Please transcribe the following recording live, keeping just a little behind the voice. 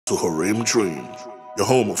to Hareem Dream, your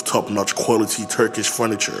home of top-notch quality Turkish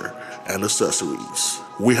furniture and accessories.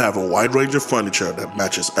 We have a wide range of furniture that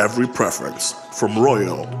matches every preference, from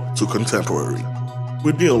royal to contemporary.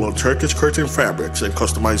 We deal on Turkish curtain fabrics and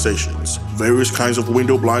customizations, various kinds of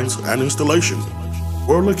window blinds and installation.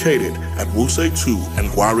 We're located at Wuse 2 and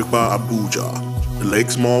Gwarigba Abuja, the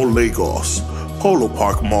Lakes Mall Lagos, Polo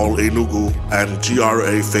Park Mall Enugu, and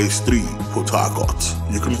GRA Phase 3 Port Harcourt.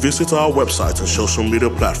 You can visit our website and social media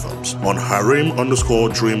platforms on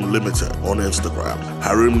Hareem_Dream Limited on Instagram,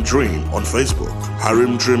 Hareem Dream on Facebook,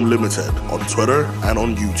 Hareem Dream Limited on Twitter and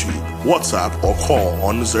on YouTube. WhatsApp or call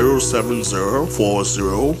on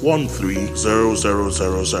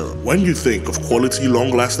 07040130000. When you think of quality,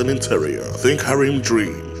 long-lasting interior, think Hareem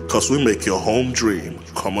Dream, because we make your home dream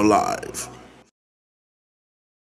come alive.